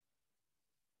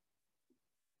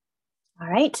All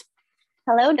right.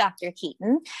 Hello, Dr.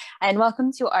 Keaton, and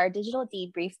welcome to our digital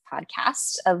debrief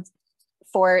podcast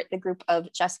for the group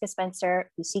of Jessica Spencer,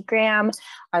 Lucy Graham,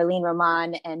 Arlene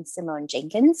Roman, and Simone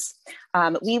Jenkins.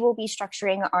 We will be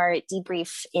structuring our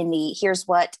debrief in the here's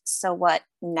what, so what,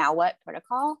 now what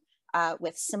protocol,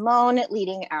 with Simone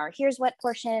leading our here's what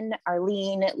portion,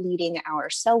 Arlene leading our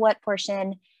so what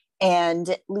portion,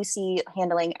 and Lucy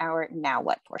handling our now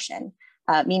what portion.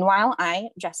 Meanwhile, I,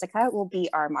 Jessica, will be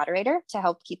our moderator to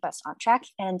help keep us on track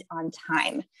and on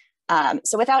time.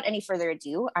 So without any further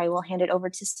ado, I will hand it over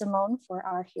to Simone for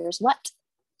our Here's What.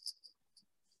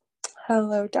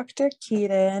 Hello, Dr.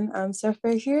 Keaton. So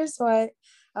for Here's What,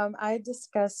 I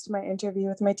discussed my interview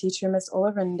with my teacher, Miss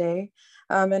Olarinde,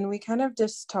 and we kind of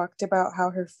just talked about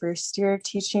how her first year of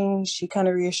teaching, she kind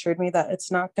of reassured me that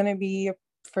it's not going to be a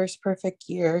first perfect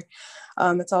year.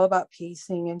 It's all about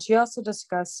pacing. And she also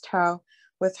discussed how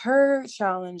with her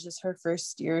challenges, her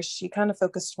first year, she kind of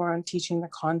focused more on teaching the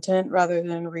content rather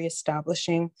than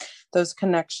reestablishing those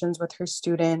connections with her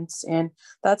students. And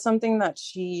that's something that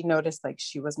she noticed like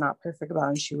she was not perfect about,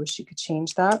 and she wished she could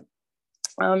change that.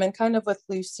 And kind of with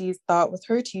Lucy's thought with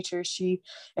her teacher, she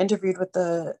interviewed with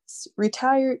the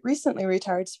recently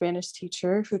retired Spanish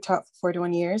teacher who taught for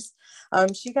 41 years.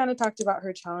 She kind of talked about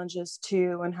her challenges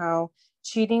too, and how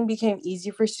cheating became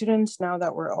easy for students now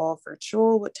that we're all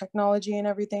virtual with technology and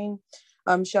everything.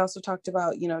 She also talked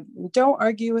about, don't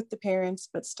argue with the parents,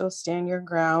 but still stand your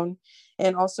ground.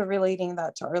 And also relating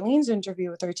that to Arlene's interview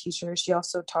with her teacher, she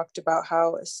also talked about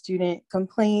how a student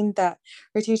complained that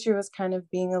her teacher was kind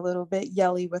of being a little bit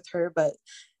yelly with her, but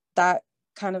that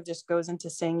kind of just goes into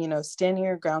saying, standing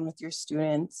your ground with your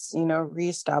students,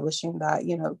 reestablishing that,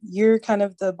 you're kind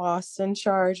of the boss in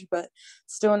charge, but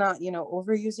still not,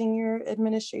 overusing your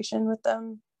administration with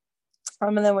them.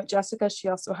 And then with Jessica, she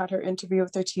also had her interview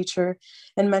with her teacher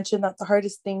and mentioned that the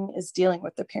hardest thing is dealing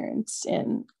with the parents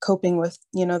and coping with,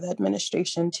 the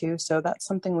administration too. So that's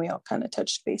something we all kind of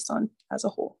touched base on as a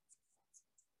whole.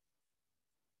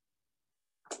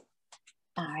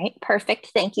 All right, perfect.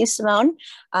 Thank you, Simone.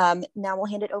 Now we'll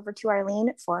hand it over to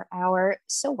Arlene for our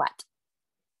so what.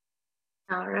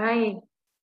 All right.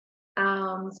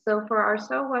 So for our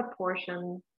so what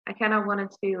portion, I kind of wanted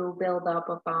to build up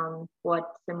upon what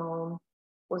Simone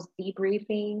was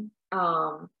debriefing.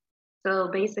 So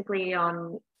basically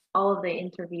on all of the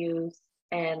interviews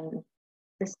and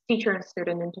this teacher and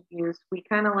student interviews, we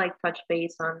kind of like touch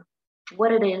base on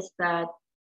what it is that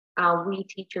we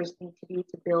teachers need to do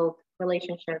to build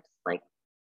relationships like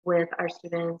with our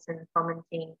students and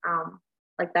fomenting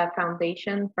like that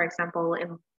foundation. For example,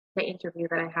 in the interview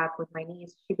that I had with my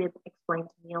niece, she did explain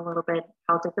to me a little bit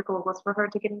how difficult it was for her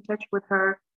to get in touch with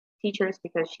her teachers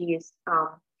because she is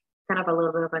kind of a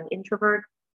little bit of an introvert,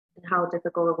 and how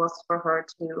difficult it was for her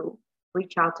to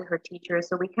reach out to her teachers.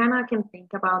 So we kind of can think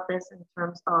about this in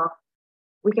terms of,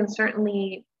 we can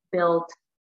certainly build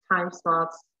time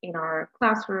slots in our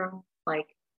classroom, like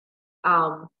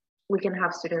we can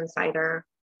have students either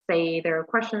say their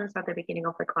questions at the beginning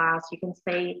of the class. You can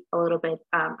say a little bit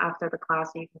after the class,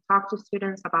 so you can talk to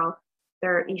students about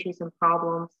their issues and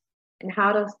problems, and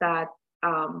how does that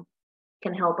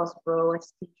can help us grow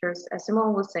as teachers. As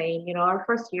Simone was saying, our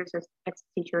first years as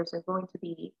teachers are going to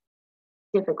be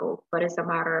difficult, but it's a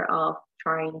matter of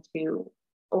trying to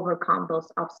overcome those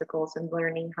obstacles and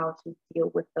learning how to deal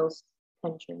with those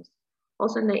tensions.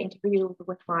 Also in the interview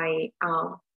with my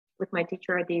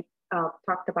teacher, I did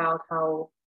talked about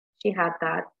how she had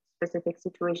that specific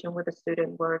situation with a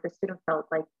student where the student felt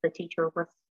like the teacher was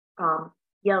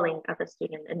yelling at the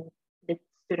student, and the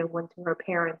student went to her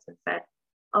parents and said,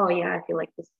 oh yeah, I feel like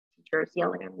this teacher is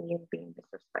yelling at me and being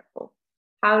disrespectful.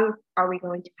 How are we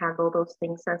going to handle those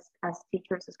things as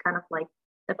teachers is kind of like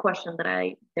the question that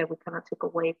we kind of took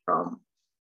away from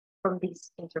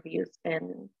these interviews.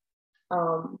 And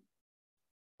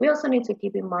we also need to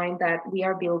keep in mind that we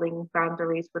are building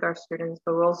boundaries with our students,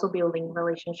 but we're also building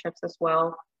relationships as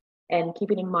well. And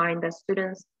keeping in mind that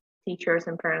students, teachers,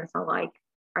 and parents alike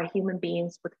are human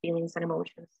beings with feelings and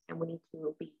emotions, and we need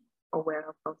to be aware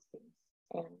of those things.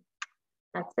 And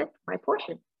that's it, my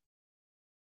portion.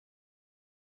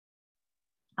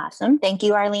 Awesome. Thank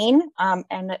you, Arlene.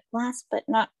 And last but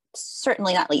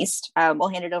certainly not least, we'll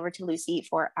hand it over to Lucy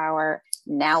for our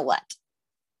now what.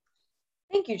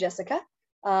 Thank you, Jessica.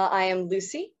 I am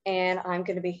Lucy, and I'm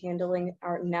going to be handling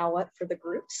our now what for the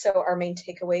group. So our main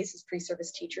takeaways as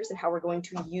pre-service teachers and how we're going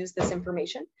to use this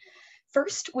information.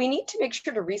 First, we need to make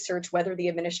sure to research whether the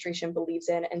administration believes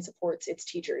in and supports its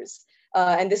teachers.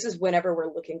 And this is whenever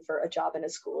we're looking for a job in a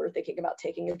school or thinking about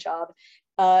taking a job.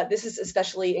 This is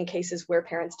especially in cases where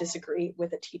parents disagree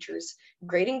with a teacher's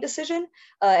grading decision.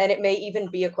 And it may even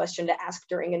be a question to ask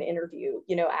during an interview,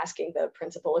 you know, asking the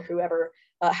principal or whoever,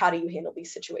 how do you handle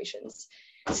these situations?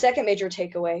 Second major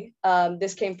takeaway,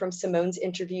 this came from Simone's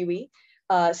interviewee,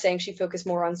 saying she focused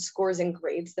more on scores and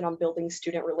grades than on building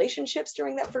student relationships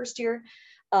during that first year.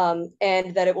 And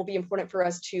that it will be important for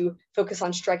us to focus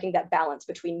on striking that balance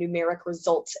between numeric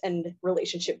results and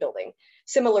relationship building.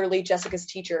 Similarly, Jessica's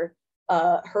teacher,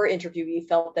 her interviewee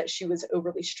felt that she was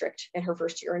overly strict in her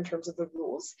first year in terms of the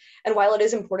rules. And while it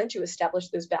is important to establish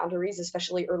those boundaries,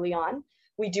 especially early on,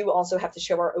 we do also have to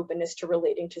show our openness to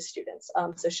relating to students.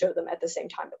 So show them at the same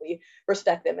time that we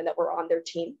respect them and that we're on their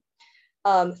team.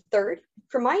 Third,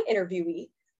 for my interviewee,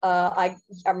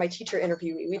 my teacher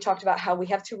interviewee, we talked about how we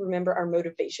have to remember our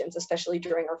motivations, especially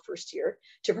during our first year,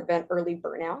 to prevent early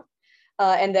burnout,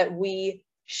 and that we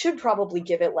should probably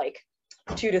give it like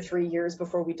 2 to 3 years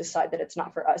before we decide that it's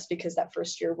not for us, because that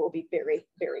first year will be very,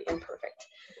 very imperfect.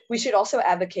 We should also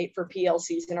advocate for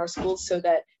PLCs in our schools so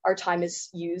that our time is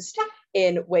used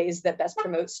in ways that best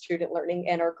promote student learning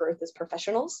and our growth as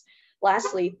professionals.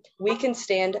 Lastly, we can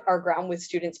stand our ground with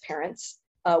students' parents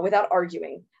without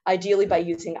arguing, ideally by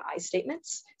using I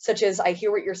statements, such as, I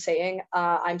hear what you're saying,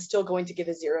 I'm still going to give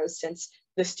a 0 since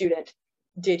the student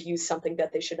did use something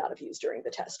that they should not have used during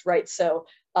the test, right? So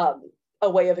a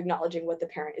way of acknowledging what the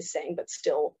parent is saying, but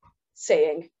still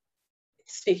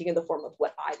speaking in the form of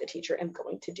what I, the teacher, am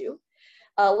going to do.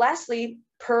 Lastly,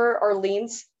 per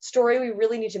Arlene's story, we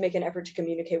really need to make an effort to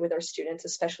communicate with our students,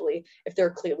 especially if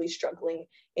they're clearly struggling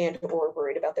and or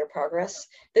worried about their progress.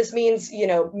 This means, you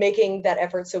know, making that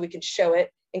effort so we can show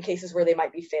it in cases where they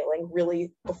might be failing,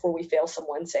 really before we fail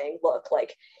someone, saying, look,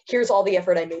 like, here's all the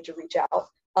effort I made to reach out.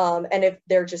 And if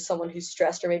they're just someone who's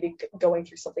stressed or maybe going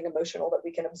through something emotional that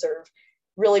we can observe,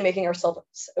 really making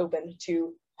ourselves open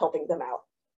to helping them out.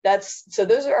 So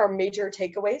those are our major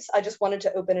takeaways. I just wanted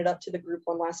to open it up to the group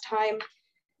one last time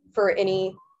for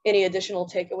any additional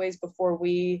takeaways before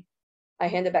I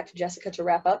hand it back to Jessica to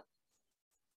wrap up.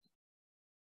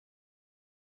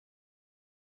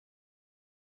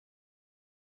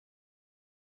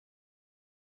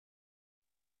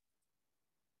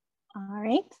 All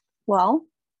right. Well,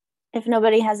 if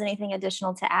nobody has anything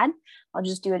additional to add, I'll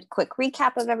just do a quick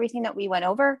recap of everything that we went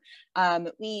over.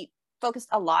 We focused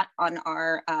a lot on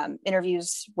our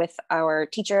interviews with our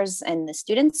teachers and the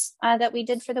students that we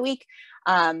did for the week,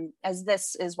 as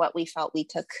this is what we felt we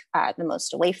took the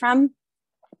most away from.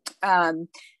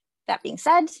 That being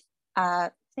said,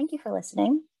 thank you for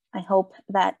listening. I hope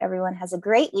that everyone has a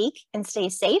great week and stay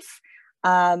safe.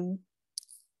 That's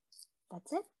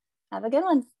it. Have a good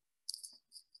one.